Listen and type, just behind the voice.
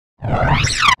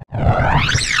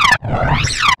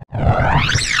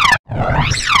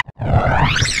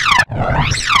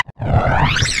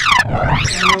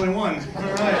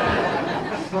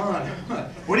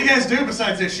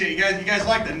this shit. You guys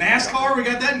like the NASCAR? We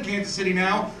got that in Kansas City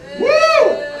now. Woo!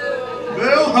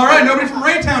 Boo! All right, nobody from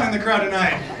Raytown in the crowd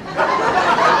tonight.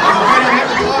 I have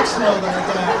to talk slow that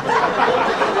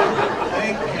time.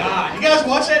 Thank God. You guys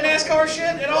watch that NASCAR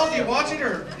shit at all? Do you watch it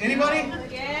or anybody?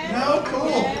 Yeah. No?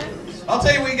 Cool. I'll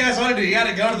tell you what you guys ought to do. You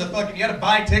gotta go to the fucking, you gotta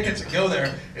buy tickets and go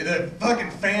there. The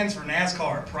fucking fans for NASCAR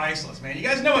are priceless, man. You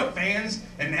guys know what fans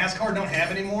in NASCAR don't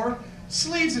have anymore?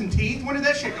 Sleeves and teeth. When did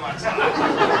that shit go outside?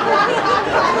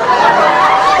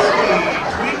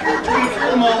 Tweaker,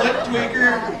 tweaker, mullet,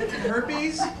 tweaker,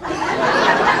 herpes. I'm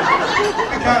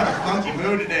kind of a funky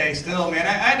mood today still, man.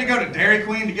 I had to go to Dairy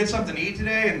Queen to get something to eat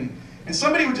today, and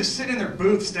somebody would just sit in their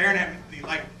booth staring at me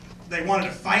like they wanted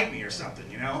to fight me or something,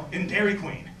 you know, in Dairy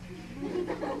Queen.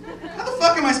 How the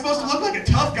fuck am I supposed to look like a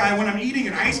tough guy when I'm eating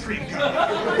an ice cream cone?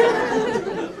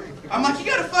 I'm like, you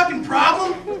got a fucking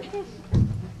problem?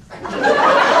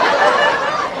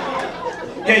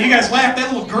 Yeah, you guys laughed.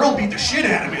 That little girl beat the shit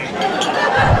out of me.